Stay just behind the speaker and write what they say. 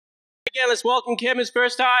again, let's welcome Kim his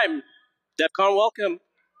first time. DEFCON welcome.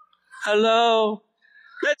 Hello.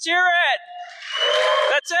 Let's hear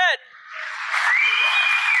it. That's it.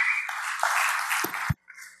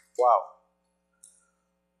 Wow.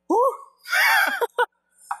 Whew.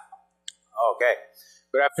 Okay.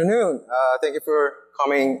 Good afternoon. Thank you for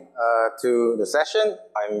coming to the session.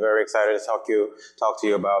 I'm very excited to talk to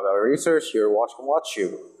you about our research. Your watch can watch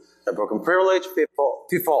you. The broken privilege,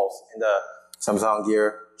 pitfalls in the Samsung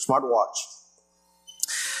Gear smartwatch.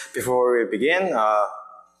 Before we begin,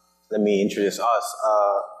 let me introduce us.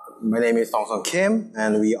 My name is Dong-Sung Kim,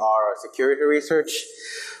 and we are a security research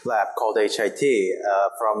lab called HIT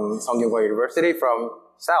from Sungkyunkwan University from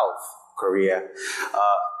South Korea.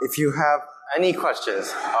 If you have any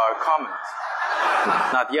questions or comments,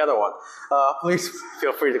 not the other one, please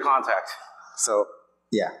feel free to contact. So,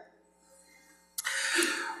 yeah.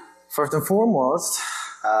 First and foremost,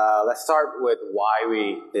 let's start with why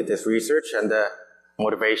we did this research and the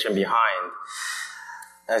motivation behind.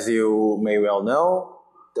 As you may well know,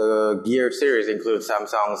 the Gear series includes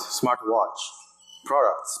Samsung's smartwatch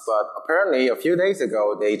products, but apparently a few days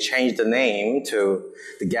ago they changed the name to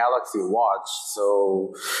the Galaxy Watch.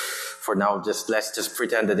 So for now, let's just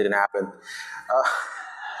pretend that didn't happen.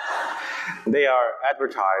 They are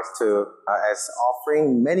advertised as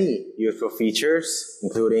offering many useful features,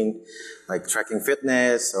 including like tracking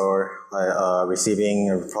fitness or receiving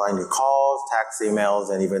and replying to calls, text, emails,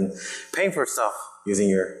 and even paying for stuff using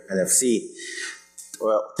your NFC.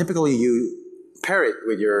 Well, typically you pair it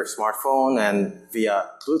with your smartphone and via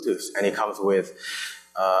Bluetooth, and it comes with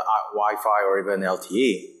Wi-Fi or even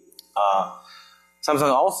LTE.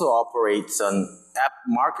 Samsung also operates an app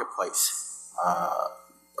marketplace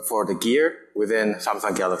for the Gear within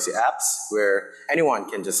Samsung Galaxy apps, where anyone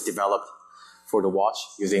can just develop for the watch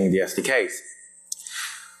using the SDKs.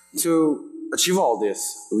 To achieve all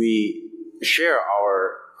this, we share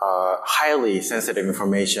our highly sensitive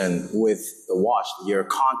information with the watch, your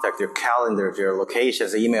contact, your calendar, your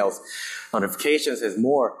locations, emails, notifications, and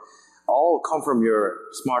more, all come from your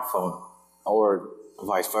smartphone or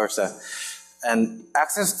vice versa. And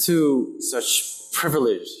access to such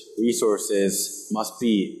privileged resources must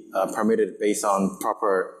be permitted based on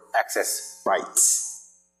proper access rights.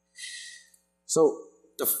 So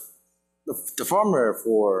the firmware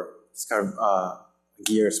for this kind of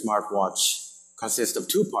Gear smartwatch consists of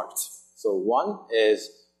two parts. So one is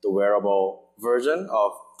the wearable version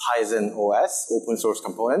of Tizen OS, open source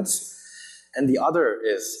components, and the other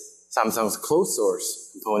is Samsung's closed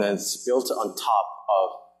source components built on top of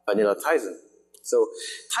vanilla Tizen. So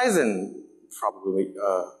Tizen, probably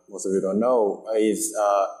most of you don't know, is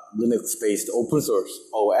a Linux-based open source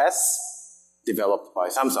OS developed by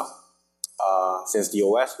Samsung. Since the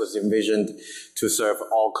OS was envisioned to serve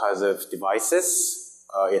all kinds of devices,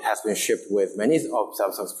 it has been shipped with many of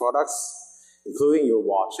Samsung's products, including your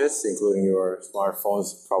watches, including your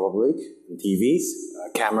smartphones probably, and TVs,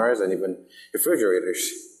 cameras, and even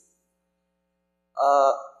refrigerators.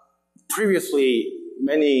 Previously,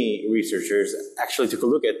 many researchers actually took a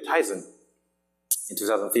look at Tizen. In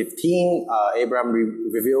 2015, Abraham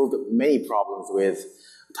revealed many problems with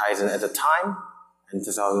Tizen at the time. In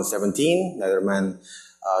 2017, Netherman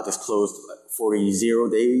disclosed 40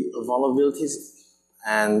 zero-day vulnerabilities,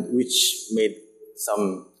 and which made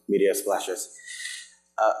some media splashes.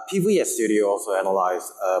 PVS Studio also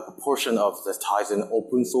analyzed a proportion of the Tizen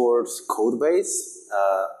open source code base.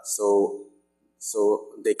 So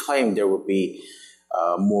they claimed there would be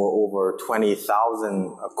over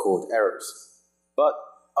 20,000 code errors. But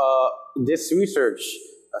this research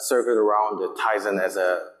circled around the Tizen as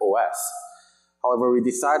a OS. However, we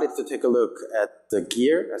decided to take a look at the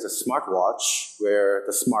Gear as a smartwatch, where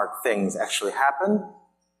the smart things actually happen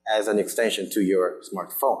as an extension to your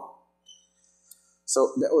smartphone.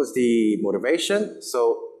 So that was the motivation.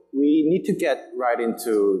 So we need to get right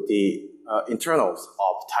into the internals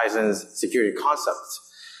of Tizen's security concepts.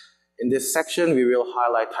 In this section, we will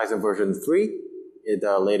highlight Tizen version 3,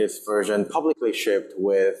 the latest version publicly shipped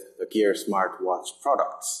with the Gear smartwatch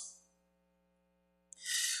products.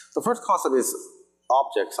 The first concept is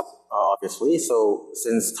objects, obviously. So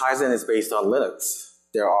since Tizen is based on Linux,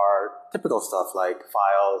 there are typical stuff like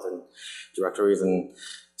files and directories and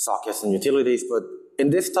sockets and utilities. But in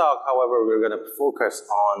this talk, however, we're going to focus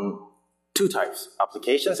on two types,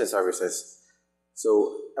 applications and services.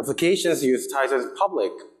 So applications use Tizen's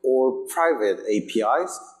public or private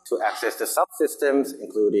APIs to access the subsystems,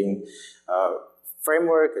 including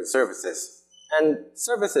framework and services. And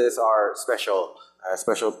services are special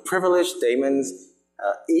privileged daemons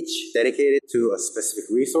each dedicated to a specific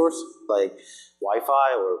resource like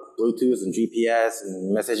Wi-Fi or Bluetooth and GPS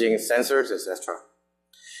and messaging sensors, etc.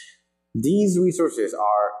 These resources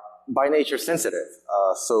are by nature sensitive,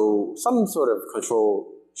 so some sort of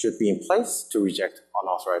control should be in place to reject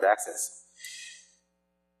unauthorized access.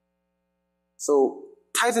 So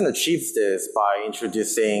Tizen achieves this by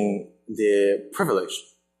introducing the privilege.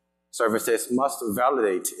 Services must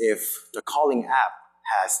validate if the calling app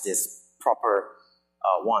has this proper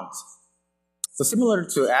ones. So similar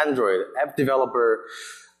to Android, app developer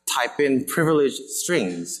type in privilege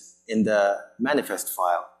strings in the manifest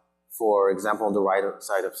file. For example, on the right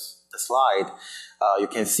side of the slide, you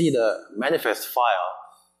can see the manifest file,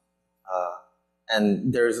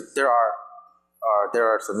 and there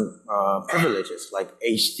are some privileges like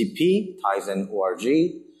HTTP, Tizen org,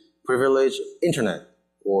 privilege internet,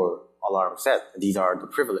 or alarm set. These are the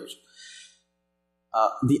privilege.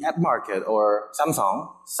 The app market or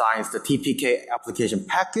Samsung signs the TPK application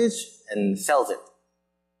package and sells it.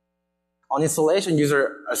 On installation,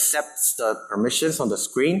 user accepts the permissions on the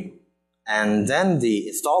screen, and then the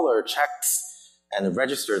installer checks and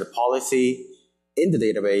registers the policy in the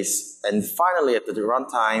database, and finally at the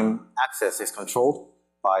runtime, access is controlled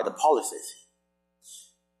by the policies.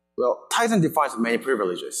 Well, Tizen defines many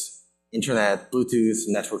privileges: internet, Bluetooth,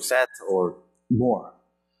 network set, or more.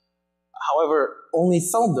 However, only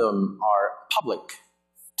some of them are public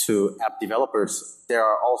to app developers. There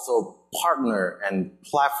are also partner and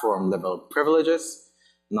platform level privileges,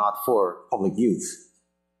 not for public use.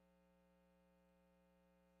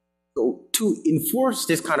 So to enforce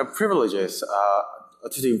this kind of privileges,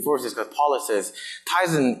 to enforce these kind of policies,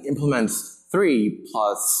 Tizen implements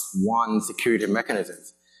 3+1 security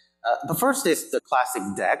mechanisms. The first is the classic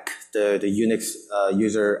DEC, the Unix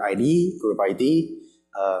user ID, group ID,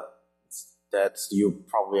 that you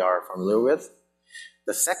probably are familiar with.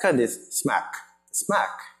 The second is SMAC. SMAC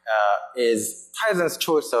is Tizen's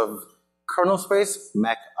choice of kernel space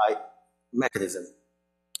mechanism,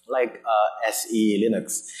 like SE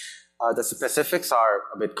Linux. The specifics are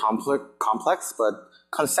a bit complex, but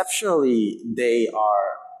conceptually they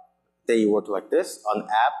work like this. An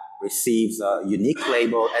app receives a unique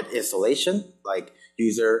label at installation, like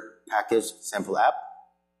user, package, sample app.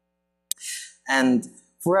 And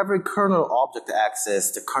for every kernel object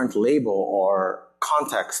access, the current label or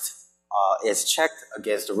context is checked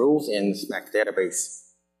against the rules in SMAC database.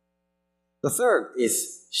 The third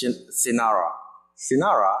is Sinara.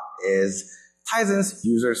 Sinara is Tizen's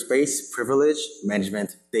user space privilege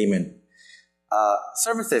management daemon.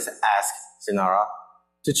 Services ask Sinara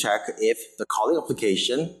to check if the calling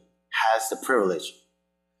application has the privilege.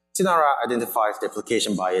 Sinara identifies the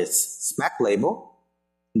application by its SMAC label,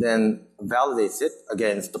 then validates it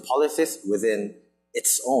against the policies within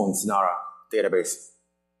its own Sinara database.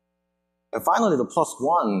 And finally, the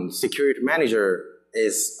 +1 security manager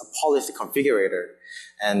is a policy configurator,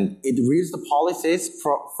 and it reads the policies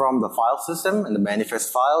from the file system and the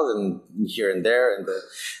manifest files and here and there,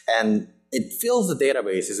 and it fills the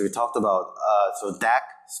database as we talked about. So DAC,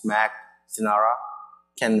 SMAC, Sinara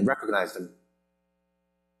can recognize them.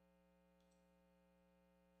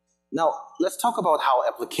 Now, let's talk about how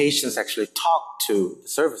applications actually talk to the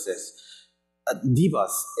services.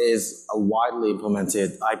 Dbus is a widely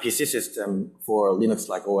implemented IPC system for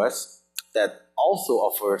Linux-like OS that also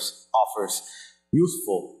offers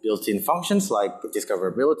useful built-in functions like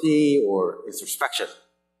discoverability or introspection.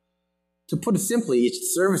 To put it simply, each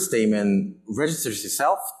service daemon registers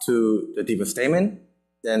itself to the Dbus daemon,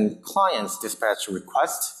 then clients dispatch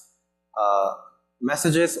requests,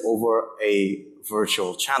 messages over a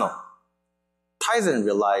virtual channel. Tizen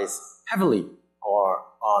relies heavily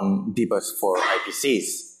on Dbus for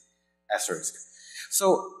IPCs, asterisk.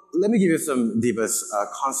 So let me give you some Dbus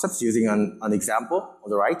concepts using an example on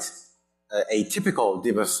the right. A typical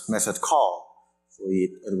Dbus method call. So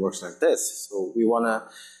it works like this. So we want to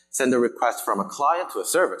send a request from a client to a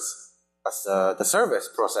service. The service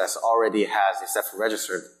process already has itself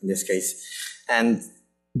registered in this case. And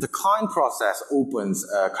the client process opens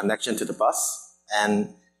a connection to the bus,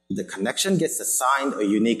 and the connection gets assigned a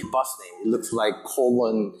unique bus name. It looks like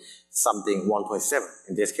 :something 1.7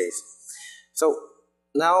 in this case. So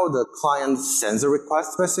now the client sends a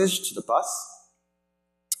request message to the bus,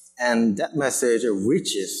 and that message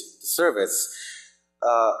reaches the service,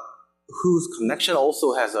 whose connection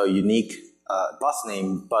also has a unique bus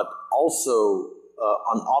name, but also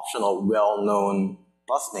an optional well-known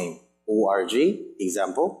bus name, org,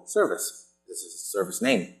 example, service. This is a service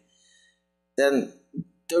name. Then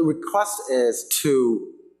the request is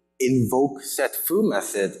to invoke set foo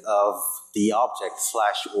method of the object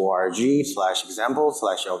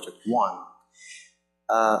 /org/example/object1.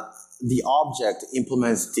 The object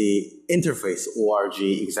implements the interface org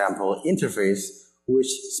example interface, which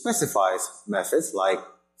specifies methods like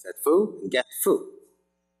setFoo and getFoo.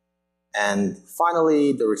 And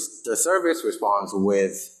finally, the service responds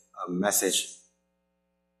with a message.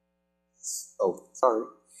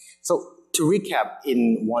 So to recap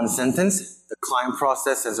in one sentence, the client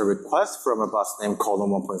process sends a request from a bus name colon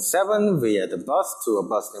 1.7 via the bus to a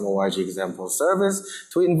bus name org example service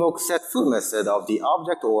to invoke setFoo method of the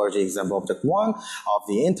object org example object 1 of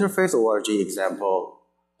the interface org example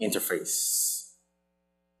interface.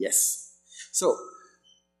 Yes. So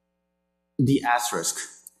the asterisk.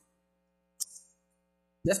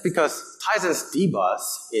 That's because Tizen's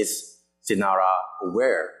dbus is Sinara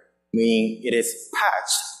aware, meaning it is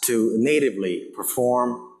patched to natively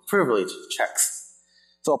perform privilege checks.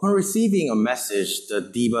 So upon receiving a message, the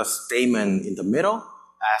dbus daemon in the middle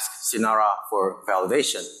asks Sinara for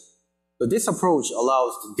validation. So this approach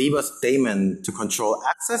allows the dbus daemon to control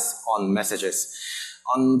access on messages.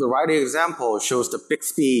 On the right example shows the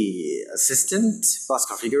Bixby assistant bus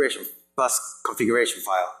configuration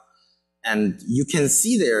file. And you can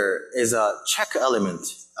see there is a check element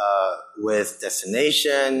with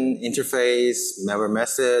destination, interface, member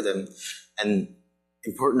method, and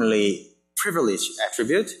importantly, privilege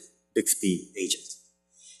attribute, Bixby agent.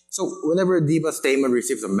 So whenever a dbus daemon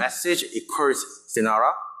receives a message, it queries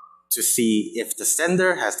Sinara to see if the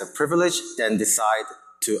sender has the privilege, then decide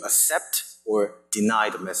to accept or deny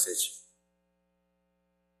the message.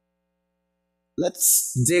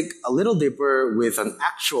 Let's dig a little deeper with an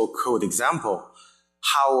actual code example,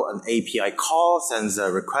 how an API call sends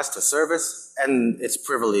a request to service and its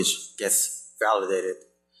privilege gets validated.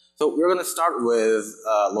 So we're going to start with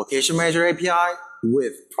location manager API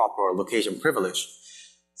with proper location privilege.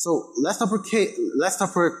 So left upper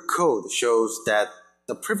code shows that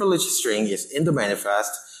the privilege string is in the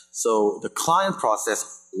manifest, so the client process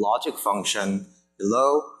logic function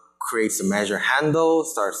below creates a manager handle,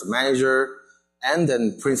 starts the manager, and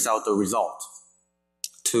then prints out the result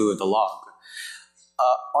to the log.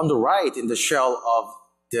 On the right, in the shell of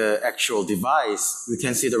the actual device, we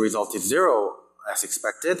can see the result is 0 as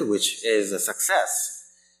expected, which is a success.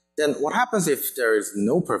 Then what happens if there is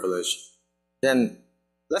no privilege? Then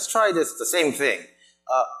let's try the same thing.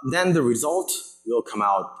 Then the result will come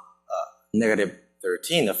out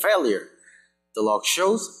 -13, a failure. The log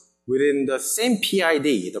shows within the same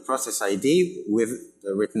PID, the process ID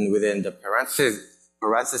written within the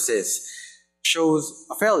parenthesis shows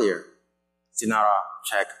a failure. Sinara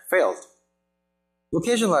check failed.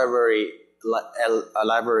 Location library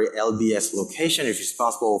LBS location is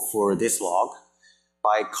responsible for this log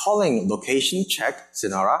by calling location check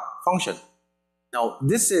Sinara function. Now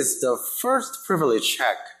this is the first privilege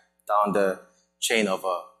check down the chain of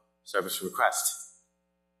a service request.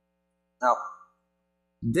 Now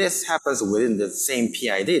this happens within the same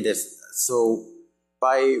PID. So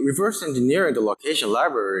by reverse engineering the location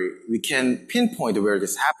library, we can pinpoint where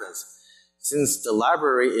this happens. Since the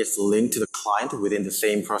library is linked to the client within the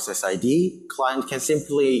same process ID, client can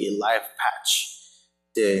simply live patch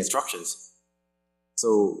the instructions.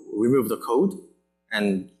 So remove the code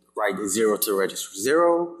and write 0 to register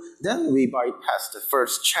 0. Then we bypass the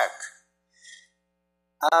first check.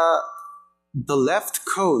 The left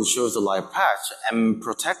code shows the live patch and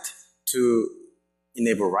protect to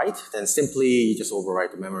enable write, then simply just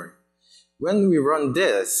overwrite the memory. When we run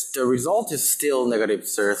this, the result is still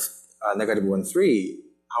 -13.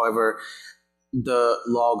 However, the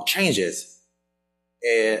log changes.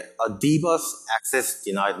 A dbus access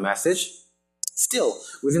denied message, still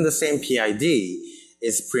within the same PID,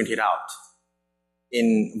 is printed out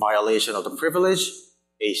in violation of the privilege,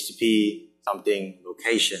 HTTP something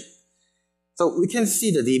location. So we can see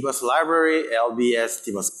the dbus library, LBS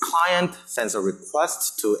dbus client sends a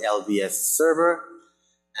request to LBS server,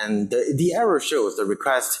 and the error shows the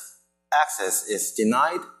request access is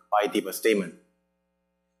denied by dbus daemon,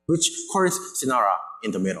 which queries Sinara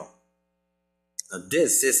in the middle. Now,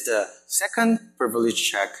 this is the second privilege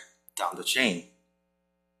check down the chain.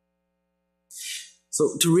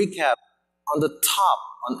 So to recap, on the top,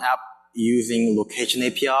 on app using location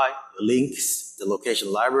API, links the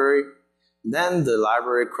location library, then the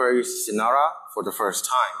library queries Sinara for the first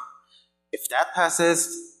time. If that passes,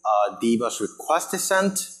 a dbus request is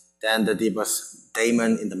sent, then the dbus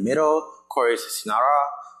daemon in the middle queries Sinara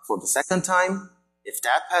for the second time. If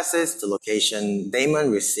that passes, the location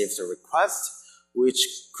daemon receives a request, which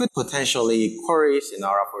could potentially query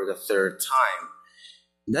Sinara for the third time.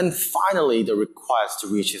 then finally the request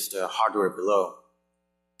reaches the hardware below.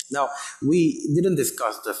 Now, we didn't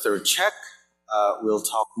discuss the third check. We'll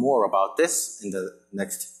talk more about this in the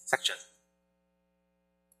next section.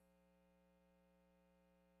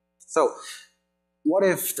 So, what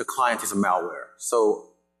if the client is a malware?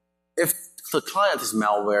 So, if the client is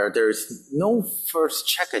malware, there is no first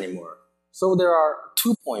check anymore. So there are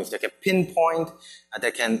 2 points that can pinpoint and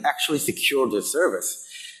that can actually secure the service.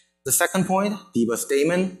 The second point, debug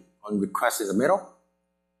statement on request in the middle.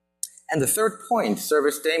 And the third point,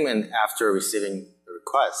 service statement after receiving the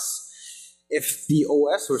request. If the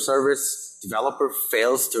OS or service developer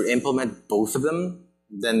fails to implement both of them,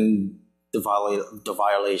 then the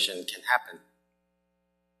violation can happen.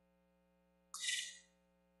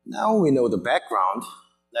 Now we know the background.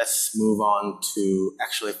 Let's move on to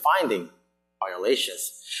actually finding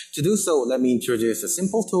violations. To do so, let me introduce a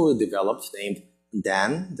simple tool we developed named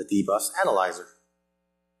Dan, the dbus analyzer.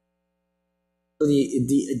 So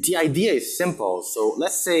the idea is simple. So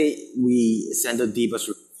let's say we send a dbus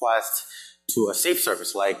request to a safe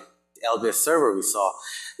service like the LBS server we saw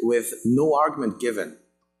with no argument given.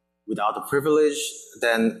 Without the privilege,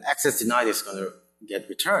 then access denied is going to get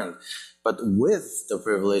returned. But with the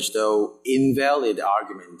privilege, though, invalid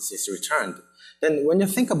arguments is returned. Then when you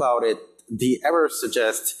think about it, the error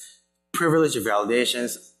suggests privilege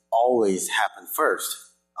validations always happen first,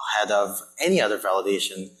 ahead of any other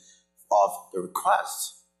validation of the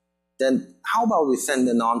request. Then how about we send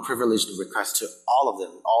a non-privileged request to all of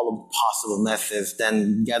them, all of the possible methods,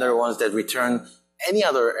 then gather ones that return any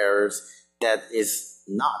other errors that is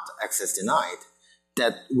not access denied.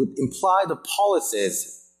 That would imply the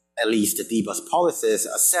policies, at least the dbus policies,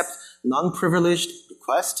 accept non-privileged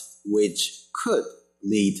requests, which could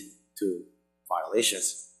lead to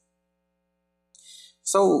violations.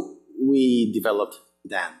 So we developed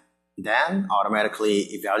Dan. Dan automatically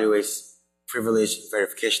evaluates privilege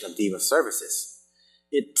verification of dbus services.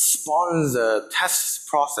 It spawns a test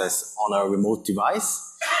process on a remote device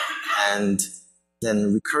and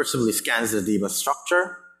then recursively scans the dbus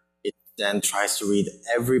structure. It then tries to read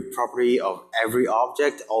every property of every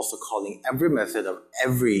object, also calling every method of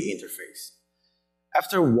every interface.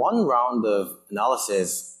 After one round of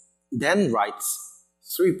analysis, Dan writes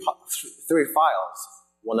three files.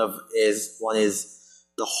 One is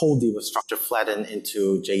the whole dbus structure flattened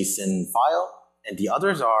into JSON file, and the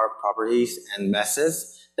others are properties and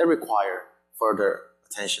methods that require further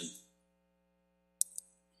attention.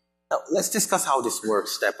 Now, let's discuss how this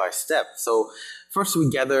works step by step. So first we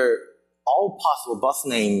gather all possible bus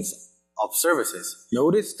names of services.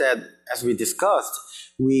 Notice that as we discussed,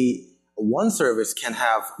 one service can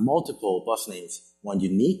have multiple bus names, one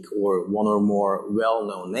unique or one or more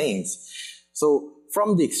well-known names. So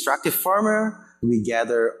from the extractive firmware, we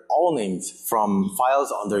gather all names from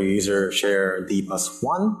files under user share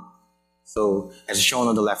dbus1. So as shown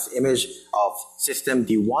on the left image of system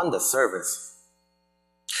D1, the service.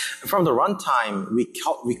 From the runtime,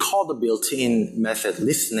 we call the built-in method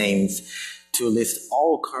list names to list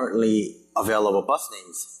all currently available bus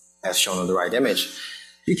names, as shown on the right image.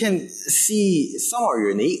 You can see some are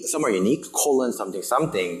unique, colon something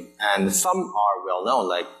something, and some are well known,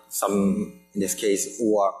 like some, in this case,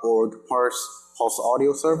 org pulse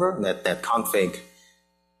audio server, net config.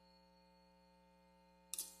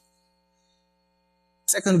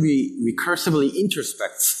 Second, we recursively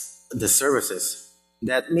introspect the services.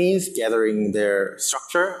 That means gathering their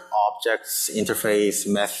structure, objects, interface,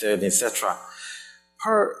 method, etc.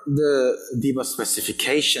 Per the dbus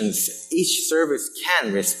specifications, each service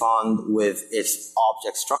can respond with its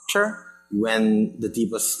object structure when the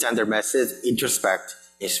dbus standard method introspect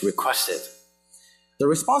is requested. The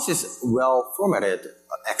response is well formatted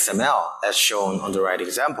XML, as shown on the right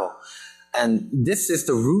example. And this is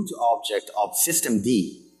the root object of system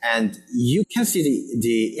D. And you can see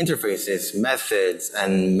the interfaces, methods,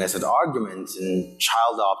 and method arguments and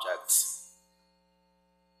child objects.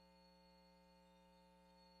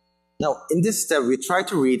 Now, in this step, we try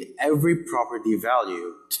to read every property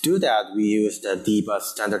value. To do that, we use the dbus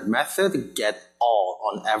standard method, get all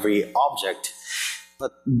on every object,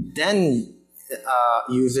 but then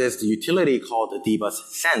uses the utility called the dbus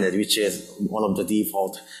send, which is one of the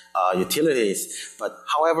default utilities. But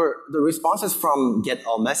however, the responses from get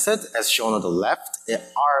all method, as shown on the left,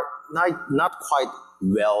 are not quite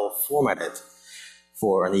well formatted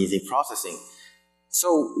for an easy processing.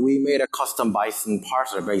 So we made a custom Bison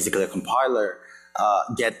parser, basically a compiler,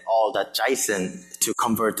 get all that JSON to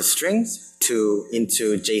convert the strings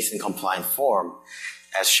into JSON compliant form,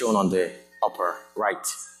 as shown on the upper right.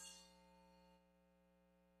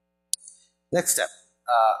 Next step,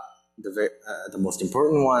 the most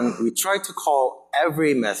important one, we try to call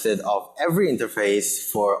every method of every interface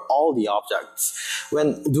for all the objects.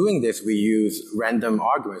 When doing this, we use random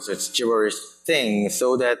arguments, it's gibberish things,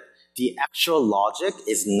 so that the actual logic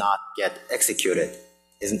is not executed.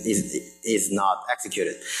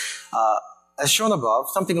 As shown above,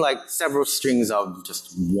 something like several strings of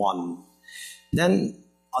just one. Then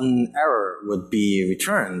an error would be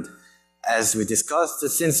returned. As we discussed,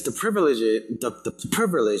 since the privilege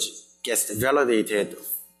gets validated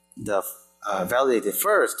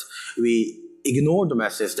first, we ignore the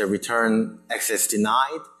message that return access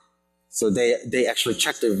denied. So they actually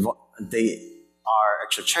check they are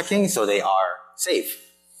actually checking, so they are safe.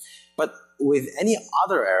 But with any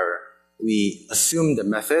other error, we assume the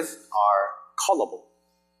methods are callable.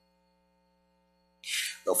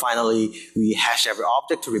 So finally, we hash every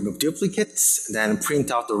object to remove duplicates, then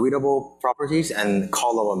print out the readable properties and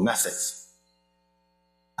call our methods.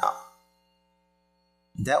 Now,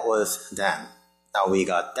 that was done. Now we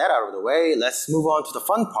got that out of the way, let's move on to the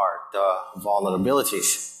fun part, the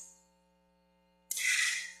vulnerabilities.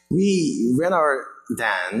 We ran our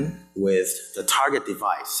DAN with the target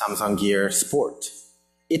device, Samsung Gear Sport.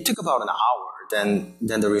 It took about an hour, then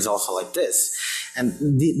the results are like this. And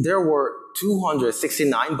there were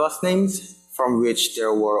 269 bus names, from which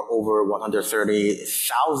there were over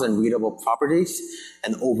 130,000 readable properties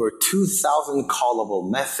and over 2,000 callable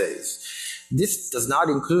methods. This does not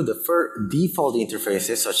include the default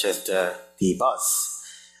interfaces such as the bus.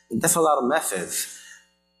 That's a lot of methods.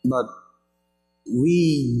 But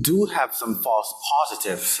we do have some false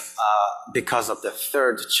positives because of the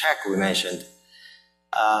third check we mentioned.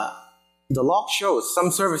 The log shows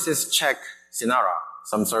some services check Sinara.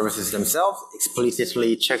 Some services themselves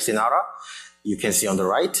explicitly check Sinara. You can see on the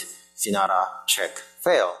right, Sinara check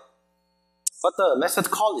fail. But the method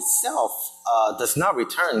call itself does not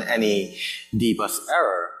return any dbus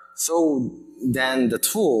error. So then the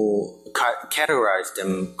tool categorized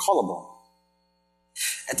them callable.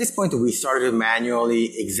 At this point, we started to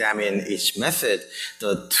manually examine each method,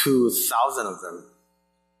 the 2,000 of them.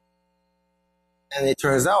 And it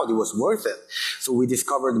turns out it was worth it. So we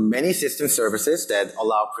discovered many system services that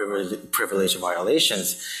allow privilege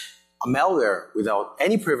violations. A malware without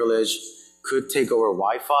any privilege could take over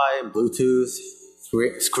Wi-Fi, Bluetooth,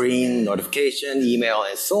 screen, notification, email,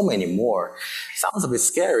 and so many more. Sounds a bit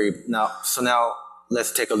scary. So now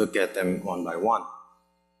let's take a look at them one by one.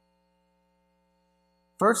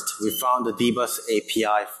 First, we found the dbus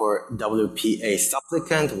API for WPA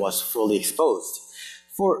supplicant was fully exposed.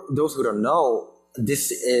 For those who don't know,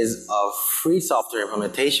 this is a free software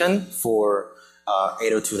implementation for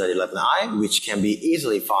 802.11i, which can be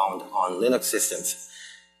easily found on Linux systems.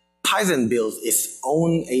 Tizen builds its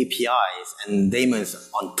own APIs and daemons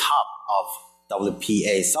on top of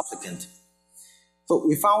WPA supplicant. So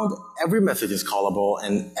we found every method is callable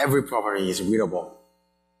and every property is readable.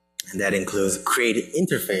 And that includes create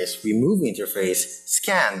interface, remove interface,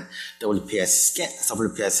 scan,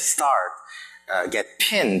 WPS start, get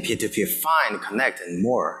pin, P2P find, connect, and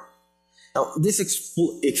more. Now, this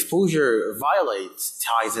exposure violates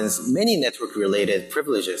Tizen's many network-related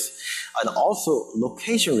privileges and also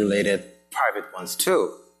location-related private ones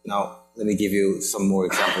too. Now, let me give you some more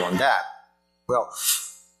example on that. Well,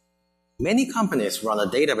 many companies run a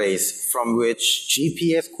database from which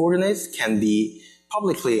GPS coordinates can be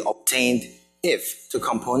publicly obtained if the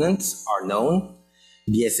components are known,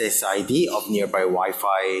 BSS ID of nearby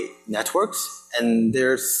Wi-Fi networks, and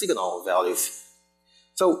their signal values.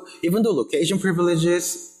 So even though location privilege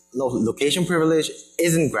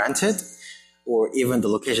isn't granted, or even the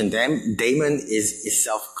location daemon is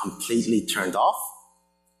itself completely turned off,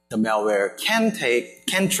 the malware can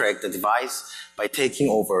track the device by taking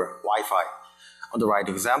over Wi-Fi. On the right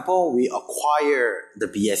example, we acquire the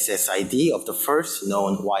BSS ID of the first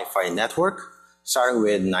known Wi-Fi network, starting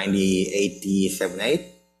with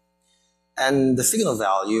 98D78, and the signal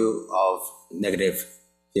value of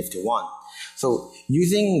 -51. So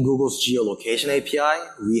using Google's geolocation API,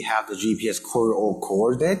 we have the GPS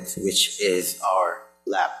coordinate, which is our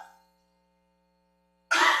lab.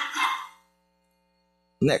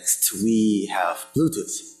 Next, we have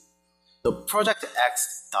Bluetooth. The Project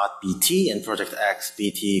X.bt and Project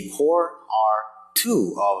X.bt Core are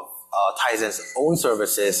two of Tizen's own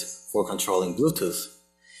services for controlling Bluetooth.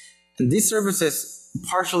 And these services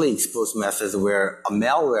partially expose methods where a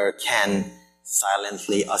malware can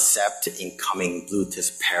silently accept incoming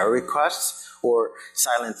Bluetooth pair requests or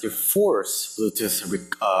silently force Bluetooth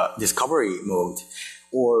discovery mode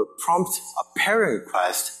or prompt a pairing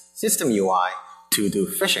request system UI to do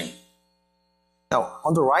phishing. Now,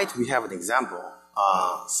 on the right, we have an example.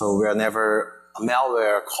 So whenever a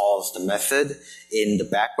malware calls the method in the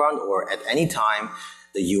background or at any time,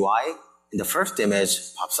 the UI in the first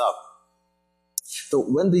image pops up. So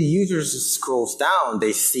when the user scrolls down,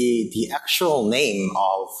 they see the actual name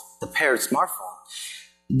of the paired smartphone.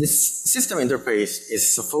 This system interface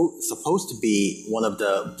is supposed to be one of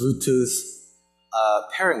the Bluetooth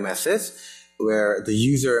pairing methods where the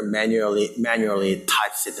user manually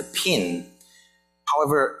types in the PIN.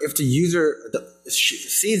 However, if the user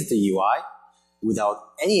sees the UI without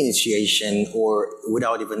any initiation or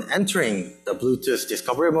without even entering the Bluetooth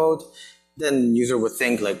discovery mode, then user would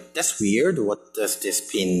think like, that's weird. What does this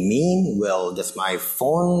PIN mean? Well, that's my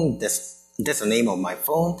phone. That's the name of my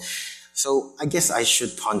phone. So I guess I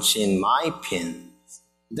should punch in my PIN.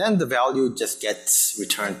 Then the value just gets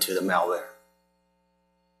returned to the malware.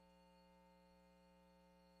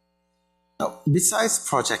 Now, besides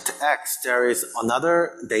Project X, there is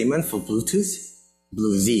another daemon for Bluetooth,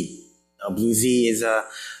 BlueZ. BlueZ is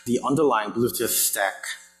the underlying Bluetooth stack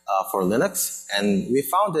for Linux, and we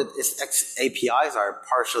found that its APIs are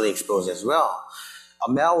partially exposed as well.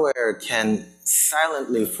 A malware can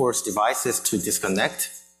silently force devices to disconnect,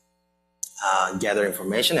 gather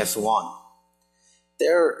information, and so on.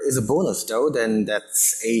 There is a bonus though, then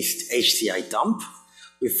that's HCI dump.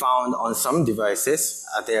 We found on some devices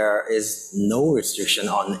there is no restriction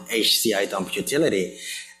on HCI dump utility,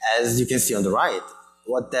 as you can see on the right.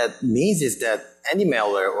 What that means is that any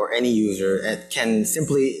malware or any user can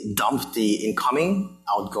simply dump the incoming,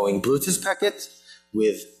 outgoing Bluetooth packet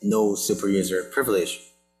with no super user privilege.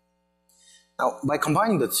 Now, by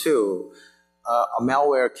combining the two, a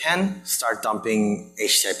malware can start dumping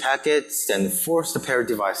HCI packets, then force the paired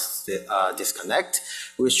device to disconnect,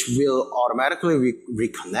 which will automatically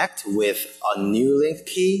reconnect with a new linked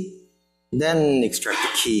key, then extract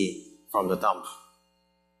the key from the dump.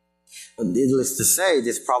 But needless to say,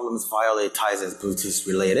 these problems violate Tizen's Bluetooth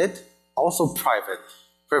related, also private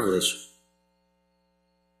privilege.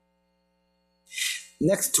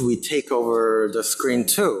 Next, we take over the screen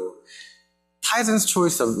too. Tizen's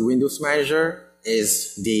choice of Windows Manager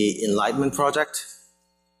is the Enlightenment project.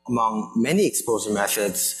 Among many exposure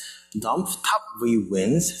methods, dump top v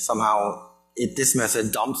wins. Somehow, this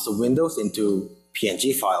method dumps the windows into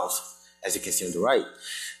PNG files, as you can see on the right.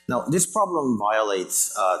 Now, this problem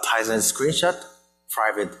violates Tizen's screenshot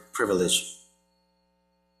private privilege.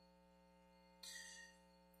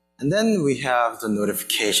 And then we have the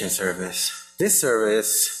notification service. This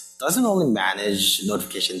service doesn't only manage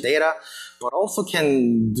notification data, but also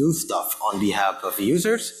can do stuff on behalf of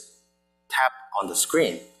users. Tap on the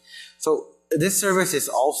screen. So this service is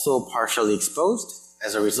also partially exposed.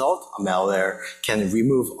 As a result, a malware can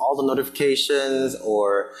remove all the notifications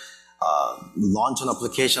or launch an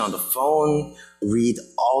application on the phone, read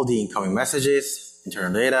all the incoming messages,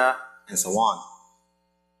 internal data, and so on.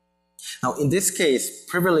 Now, in this case,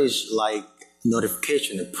 privilege like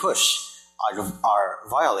notification and push are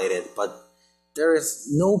violated, but there is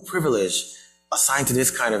no privilege assigned to this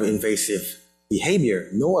kind of invasive behavior.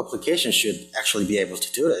 No application should actually be able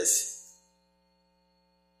to do this.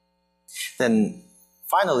 Then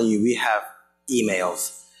finally, we have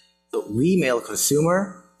emails. The WeMail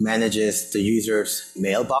consumer manages the user's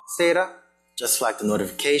mailbox data. Just like the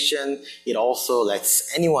notification, it also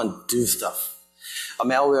lets anyone do stuff. A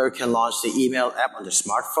malware can launch the email app on their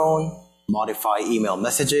smartphone, modify email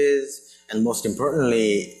messages, and most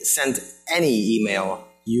importantly, send any email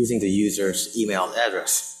using the user's email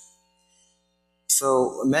address.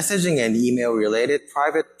 So messaging and email related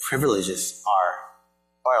private privileges are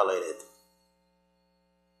violated.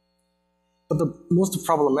 But the most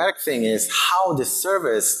problematic thing is how this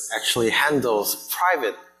service actually handles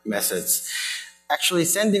private methods. Actually,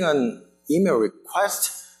 sending an email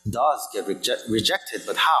request does get rejected,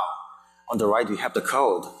 but how? On the right, we have the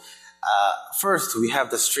code. First, we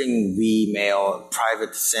have the string WeMail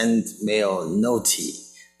private send mail noti.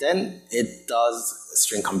 Then it does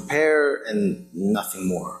string compare and nothing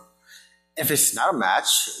more. If it's not a match,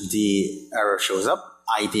 the error shows up.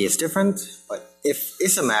 ID is different, but if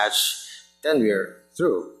it's a match, then we're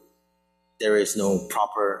through. There is no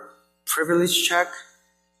proper privilege check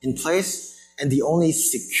in place, and the only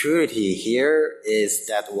security here is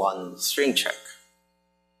that one string check.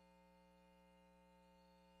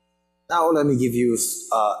 Now let me give you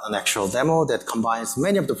an actual demo that combines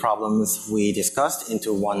many of the problems we discussed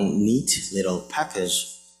into one neat little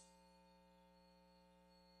package.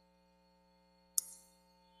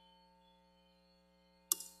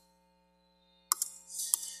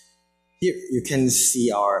 Here you can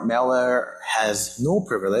see our malware has no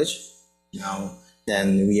privilege. Now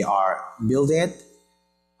then we are building it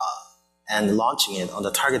and launching it on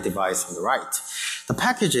the target device on the right. The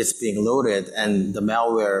package is being loaded and the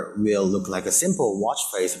malware will look like a simple watch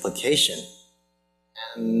face application.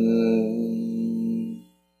 And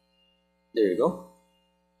there you go.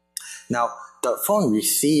 Now, the phone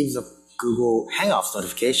receives a Google Hangouts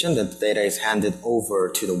notification that the data is handed over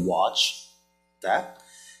to the watch.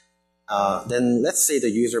 Then let's say the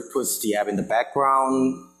user puts the app in the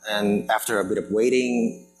background, and after a bit of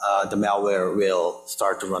waiting, the malware will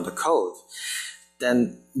start to run the code.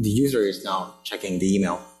 Then the user is now checking the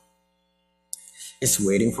email. It's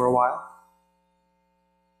waiting for a while.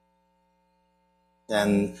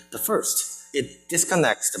 Then it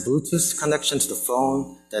disconnects the Bluetooth connection to the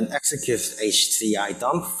phone, then executes HCI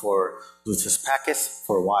dump for Bluetooth packets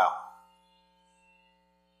for a while.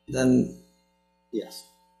 Then, yes.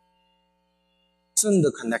 Soon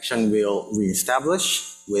the connection will reestablish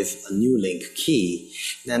with a new link key.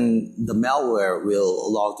 Then the malware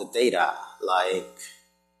will log the data like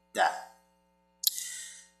that.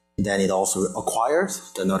 Then it also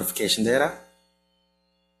acquires the notification data.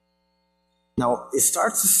 Now, it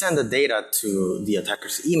starts to send the data to the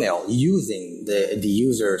attacker's email using the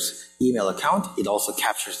user's email account. It also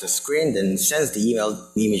captures the screen, then sends the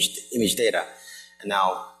image data. And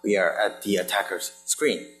now we are at the attacker's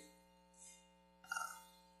screen.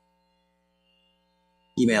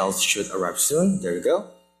 Emails should arrive soon. There you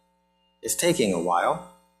go. It's taking a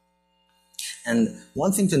while. And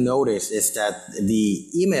one thing to notice is that the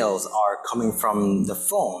emails are coming from the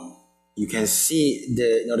phone. You can see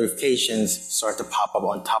the notifications start to pop up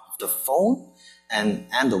on top of the phone and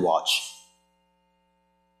the watch.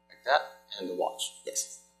 Like that, and the watch,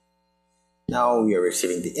 yes. Now we are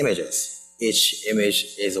receiving the images. Each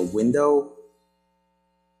image is a window.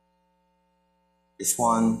 This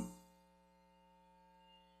one.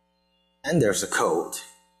 And there's a code.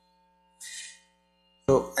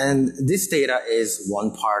 So, and this data is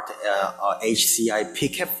one part a HCI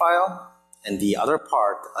pcap file, and the other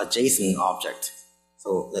part a JSON object.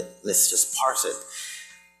 So let's just parse it.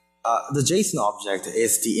 The JSON object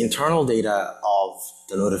is the internal data of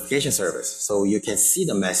the notification service. So you can see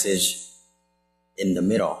the message in the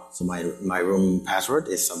middle. So my room password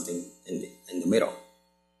is something in the middle.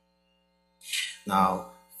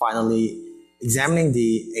 Now, finally, examining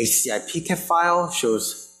the HCI pcap file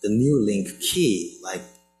shows the new link key, like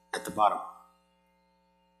at the bottom.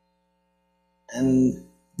 And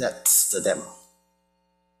that's the demo.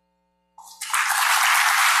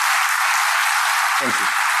 Thank you.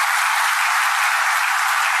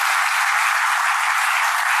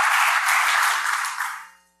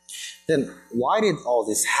 Then why did all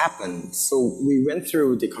this happen? So we went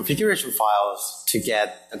through the configuration files to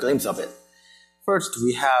get a glimpse of it. First,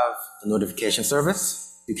 we have the notification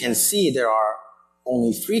service. You can see there are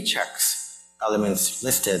only 3 checks elements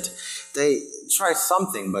listed. They try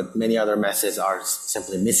something, but many other messages are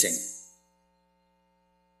simply missing.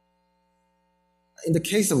 In the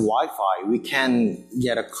case of Wi-Fi, we can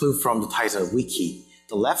get a clue from the Tizen wiki.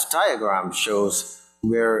 The left diagram shows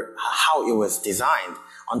how it was designed.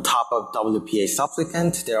 On top of WPA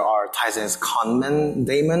supplicant, there are Tizen's conman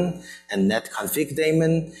daemon and netconfig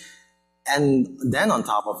daemon. And then on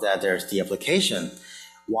top of that, there's the application.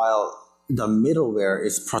 While the middleware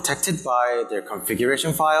is protected by their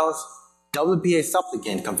configuration files, WPA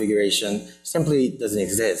supplicant configuration simply doesn't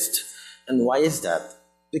exist. And why is that?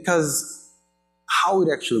 Because how it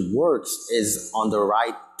actually works is on the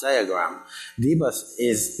right diagram. Dbus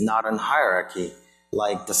is not in hierarchy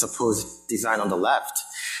like the supposed design on the left.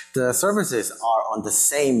 The services are on the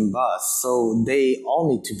same bus, so they all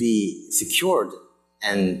need to be secured,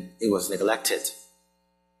 and it was neglected.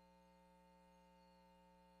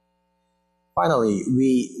 Finally,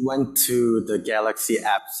 we went to the Galaxy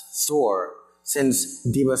Apps Store. Since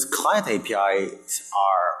Dbus client APIs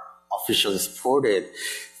are officially supported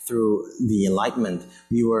through the Enlightenment,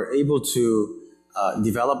 we were able to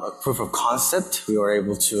develop a proof of concept. We were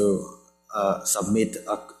able to submit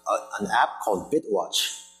an app called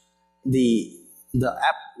Bitwatch. The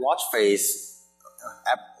app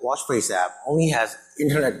Watchface app only has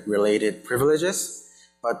internet-related privileges,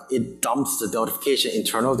 but it dumps the notification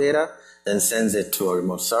internal data, then sends it to a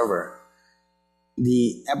remote server.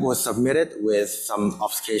 The app was submitted with some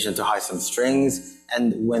obfuscation to hide some strings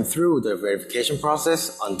and went through the verification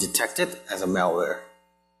process undetected as a malware.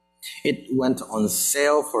 It went on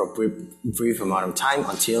sale for a brief amount of time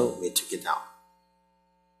until we took it down.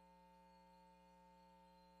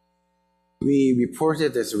 We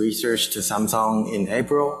reported this research to Samsung in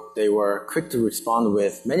April. They were quick to respond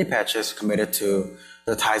with many patches committed to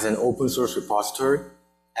the Tizen open source repository,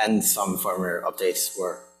 and some firmware updates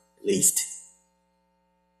were released.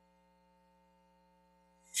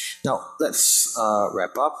 Now, let's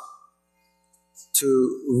wrap up.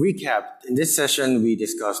 To recap, in this session, we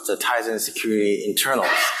discussed the Tizen security internals.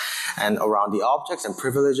 And around the objects and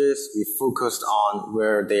privileges, we focused on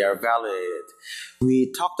where they are validated.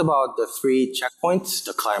 We talked about the 3 checkpoints,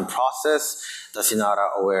 the client process, the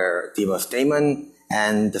scenario-aware debug statement,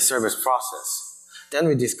 and the service process. Then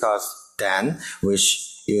we discussed DAN,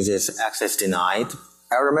 which uses access denied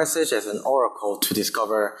error message as an oracle to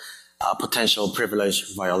discover potential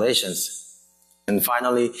privilege violations. And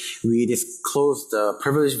finally, we disclosed the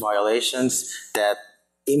privilege violations that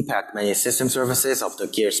impact many system services of the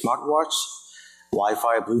Gear smartwatch,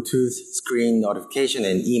 Wi-Fi, Bluetooth, screen notification,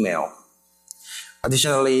 and email.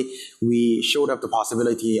 Additionally, we showed up the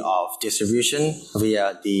possibility of distribution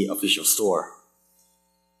via the official store.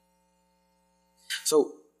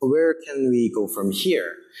 So where can we go from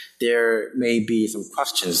here? There may be some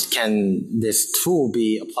questions. Can this tool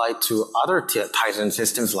be applied to other Tizen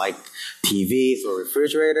systems like TVs or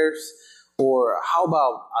refrigerators? Or how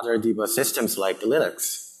about other debug systems like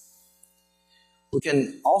Linux? We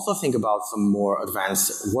can also think about some more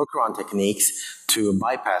advanced workaround techniques to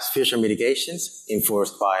bypass feature mitigations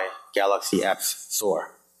enforced by Galaxy Apps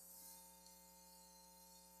Store.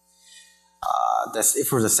 That's it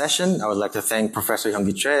for the session. I would like to thank Professor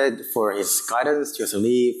Hyung-gi Choi for his guidance, Joseph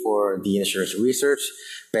Lee for the initial research,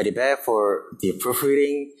 Betty Bae for the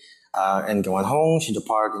proofreading, and Gyewan Hong, Shinjo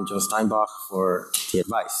Park, and John Steinbach for the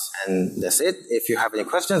advice. And that's it. If you have any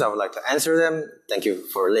questions, I would like to answer them. Thank you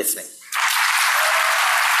for listening.